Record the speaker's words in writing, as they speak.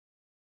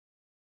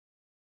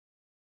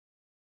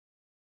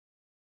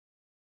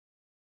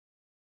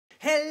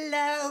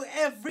Hello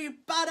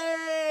everybody!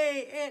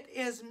 It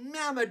is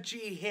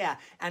McKee here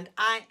and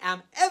I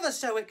am ever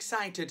so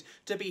excited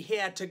to be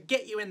here to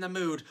get you in the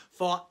mood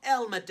for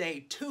Elmer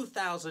Day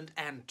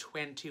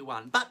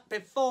 2021. But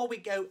before we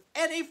go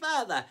any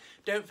further,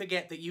 don't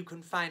forget that you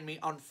can find me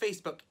on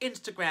Facebook,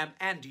 Instagram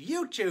and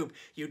YouTube.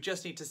 You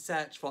just need to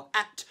search for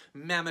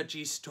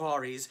 @McKee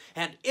Stories.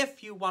 And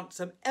if you want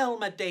some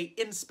Elmer Day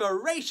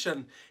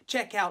inspiration,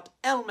 check out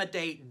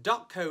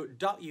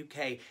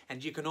elmerday.co.uk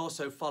and you can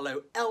also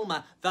follow Elmer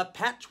the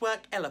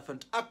Patchwork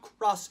Elephant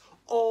across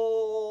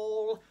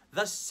all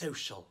the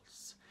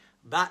socials.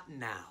 But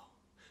now,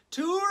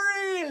 to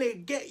really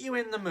get you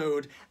in the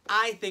mood,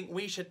 I think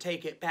we should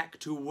take it back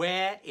to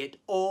where it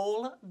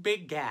all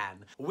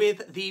began,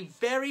 with the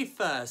very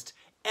first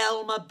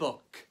Elmer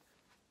book.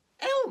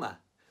 Elmer,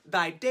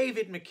 by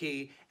David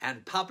McKee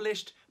and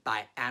published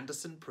by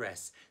Anderson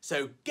Press.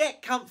 So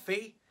get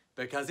comfy,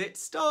 because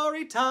it's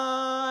story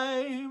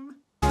time.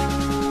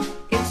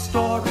 It's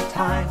story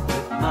time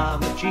with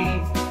Mama G.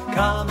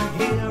 Come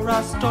and hear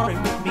a story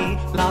with me.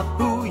 Love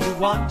who you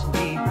want to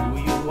be, who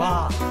you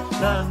are.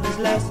 Learn these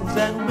lessons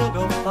and we'll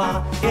go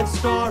far. It's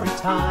story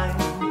time.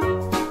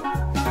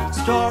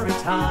 Story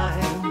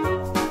time.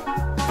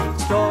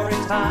 Story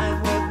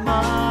time with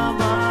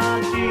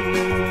Mama G.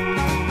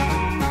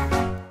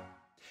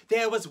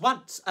 There was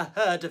once a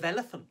herd of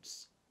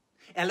elephants.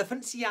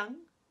 Elephants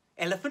young,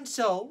 elephants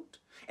old,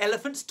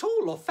 elephants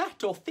tall or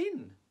fat or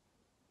thin.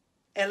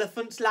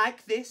 Elephants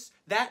like this,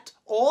 that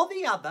or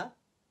the other,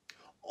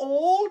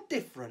 all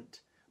different,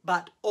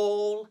 but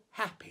all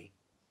happy,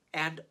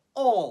 and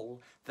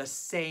all the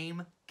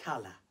same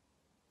colour.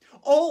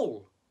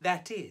 All,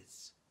 that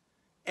is,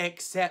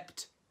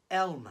 except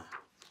Elmer.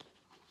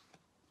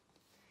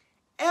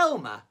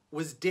 Elmer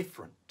was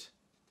different.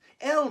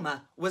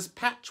 Elmer was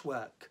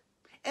patchwork.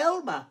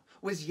 Elmer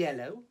was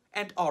yellow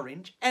and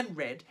orange and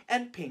red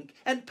and pink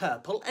and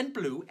purple and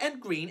blue and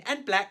green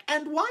and black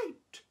and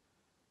white.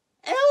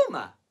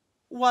 Elmer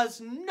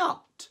was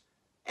not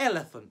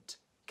elephant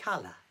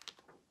colour.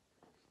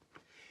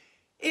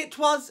 It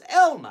was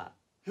Elmer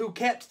who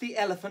kept the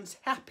elephants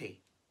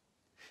happy.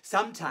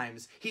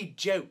 Sometimes he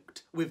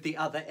joked with the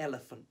other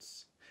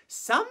elephants.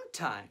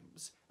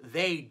 Sometimes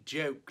they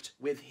joked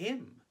with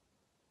him.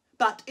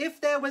 But if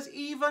there was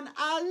even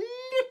a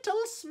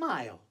little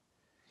smile,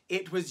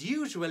 it was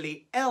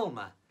usually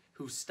Elmer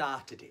who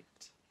started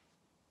it.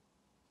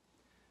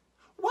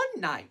 One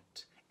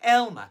night,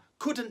 Elmer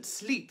couldn't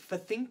sleep for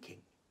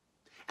thinking.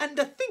 And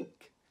to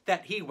think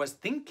that he was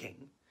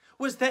thinking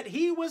was that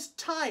he was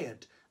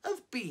tired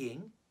of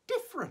being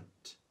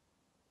different.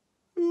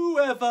 Who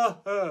ever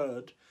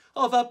heard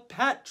of a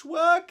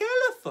patchwork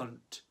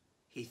elephant?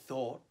 He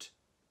thought.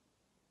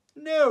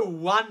 No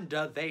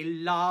wonder they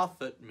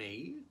laugh at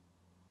me.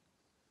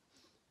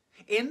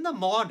 In the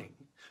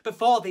morning,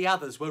 before the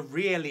others were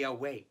really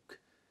awake,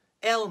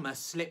 Elmer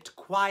slipped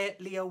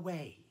quietly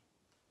away,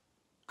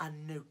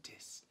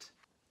 unnoticed.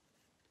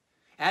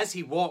 As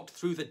he walked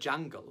through the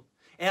jungle,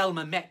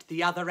 Elmer met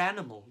the other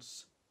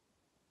animals.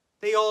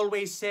 They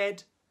always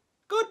said,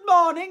 "Good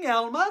morning,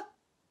 Elmer."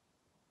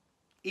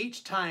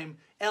 Each time,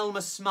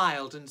 Elmer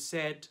smiled and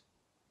said,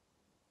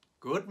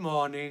 "Good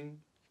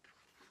morning."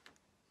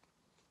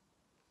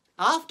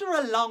 After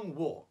a long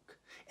walk,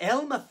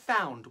 Elmer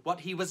found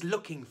what he was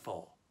looking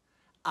for,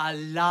 a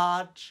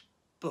large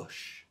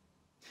bush.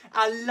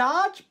 A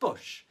large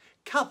bush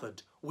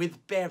covered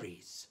with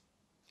berries.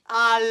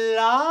 A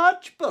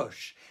large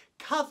bush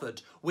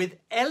covered with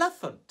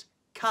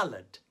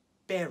elephant-coloured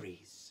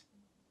berries.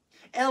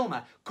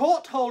 Elmer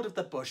caught hold of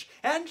the bush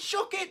and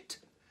shook it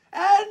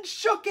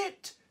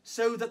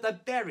so that the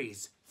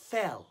berries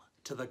fell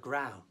to the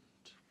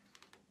ground.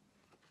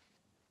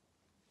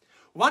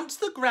 Once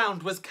the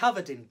ground was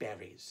covered in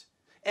berries,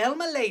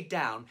 Elmer lay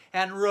down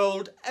and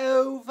rolled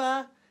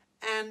over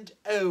and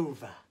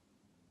over.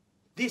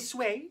 This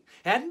way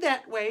and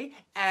that way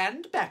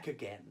and back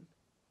again.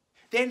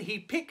 Then he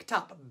picked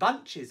up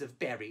bunches of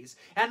berries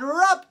and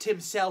rubbed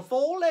himself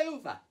all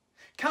over,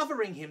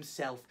 covering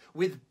himself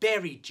with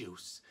berry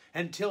juice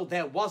until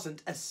there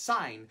wasn't a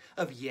sign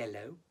of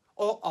yellow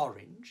or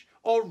orange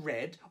or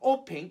red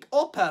or pink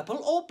or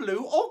purple or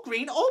blue or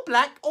green or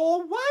black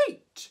or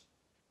white.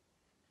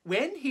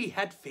 When he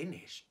had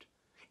finished,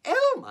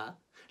 Elmer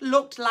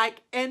looked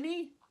like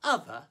any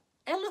other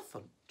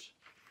elephant.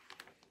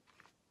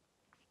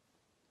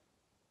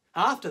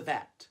 After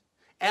that,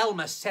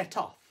 Elmer set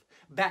off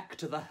back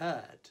to the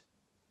herd.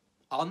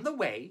 On the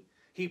way,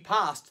 he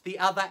passed the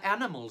other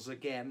animals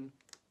again.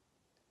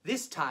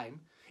 This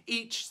time,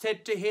 each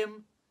said to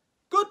him,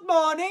 "Good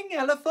morning,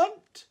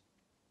 elephant."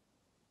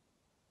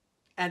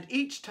 And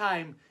each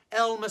time,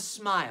 Elmer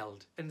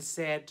smiled and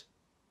said,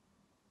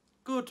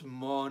 "Good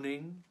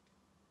morning,"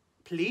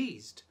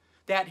 pleased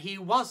that he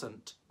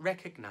wasn't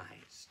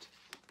recognised.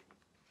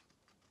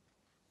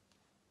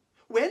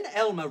 When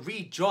Elmer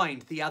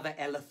rejoined the other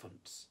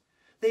elephants,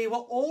 they were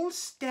all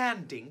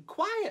standing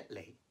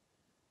quietly.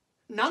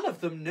 None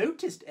of them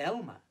noticed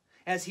Elmer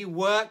as he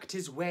worked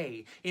his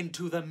way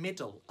into the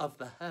middle of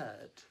the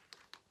herd.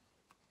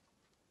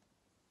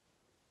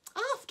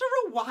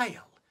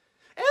 while,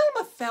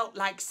 Elmer felt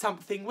like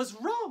something was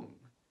wrong.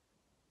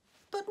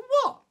 But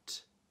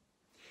what?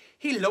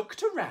 He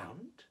looked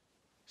around.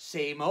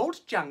 Same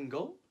old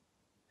jungle.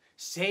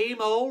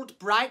 Same old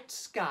bright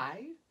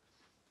sky.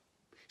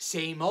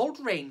 Same old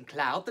rain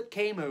cloud that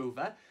came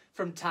over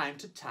from time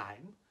to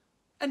time.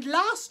 And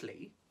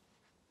lastly,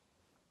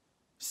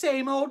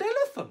 same old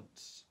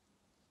elephants.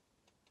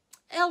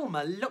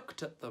 Elmer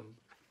looked at them.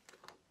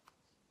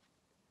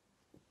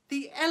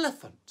 The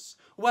elephants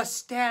were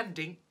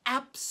standing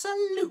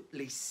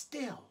absolutely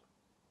still.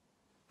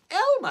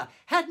 Elmer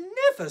had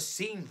never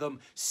seen them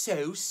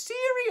so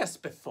serious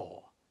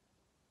before.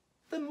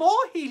 The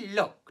more he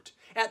looked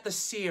at the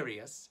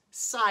serious,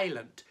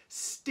 silent,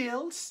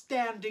 still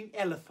standing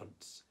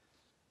elephants,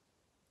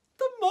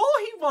 the more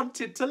he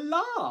wanted to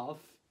laugh.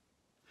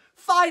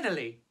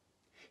 Finally,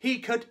 he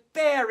could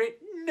bear it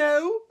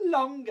no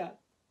longer.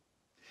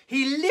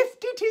 He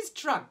lifted his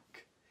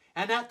trunk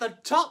and at the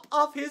top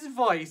of his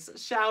voice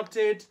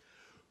shouted,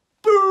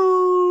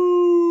 "Boo!"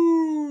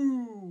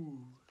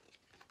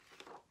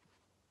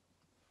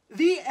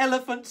 The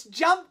elephants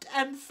jumped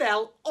and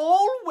fell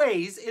all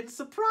ways in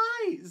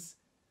surprise.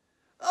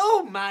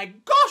 "Oh my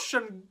gosh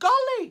and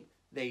golly,"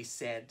 they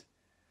said,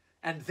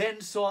 and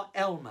then saw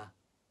Elmer,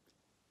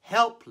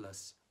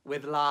 helpless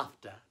with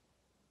laughter.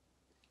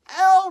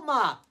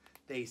 "Elmer,"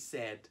 they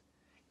said.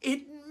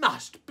 "It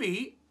must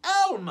be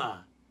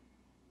Elmer."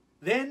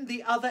 Then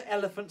the other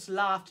elephants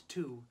laughed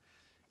too,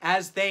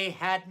 as they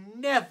had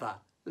never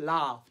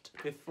laughed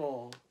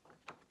before.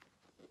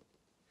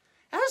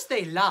 As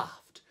they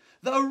laughed,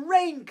 the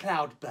rain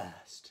cloud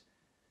burst,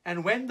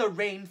 and when the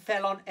rain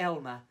fell on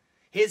Elmer,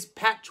 his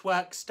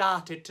patchwork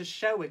started to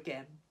show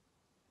again.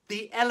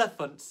 The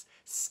elephants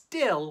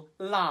still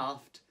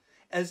laughed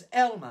as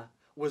Elmer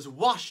was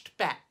washed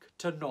back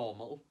to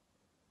normal.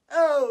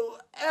 "Oh,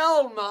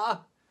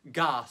 Elmer,"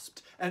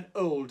 gasped an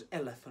old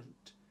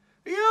elephant.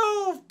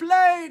 "You've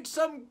played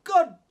some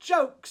good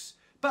jokes,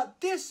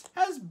 but this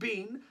has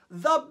been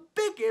the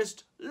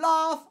biggest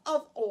laugh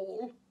of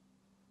all.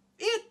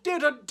 It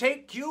didn't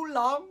take you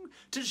long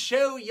to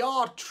show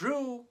your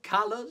true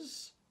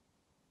colours."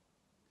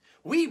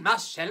 "We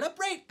must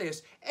celebrate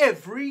this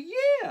every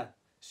year,"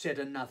 said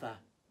another.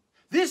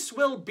 "This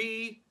will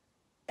be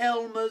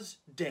Elmer's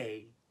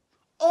Day.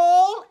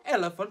 All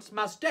elephants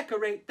must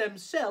decorate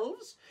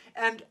themselves,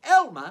 and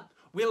Elmer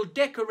will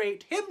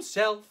decorate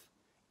himself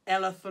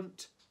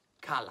elephant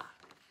colour."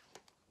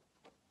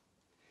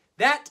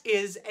 That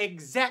is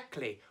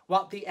exactly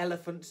what the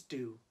elephants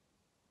do.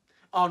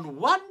 On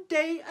one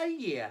day a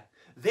year,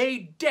 they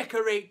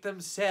decorate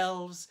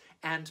themselves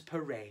and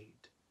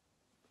parade.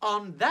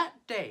 On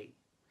that day,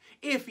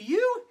 if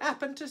you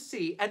happen to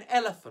see an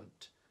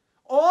elephant,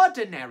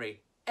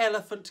 ordinary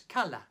elephant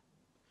colour,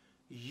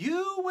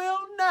 you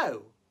will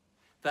know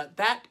that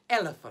that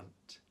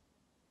elephant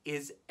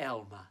is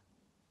Elmer.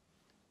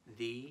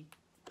 The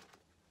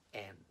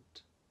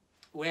end.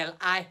 Well,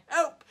 I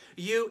hope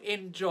you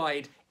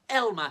enjoyed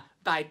Elmer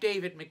by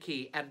David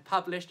McKee and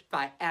published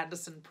by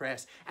Anderson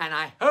Press, and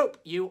I hope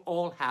you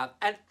all have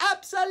an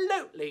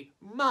absolutely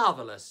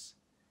marvellous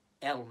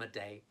Elmer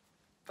Day.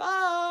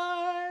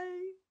 Bye!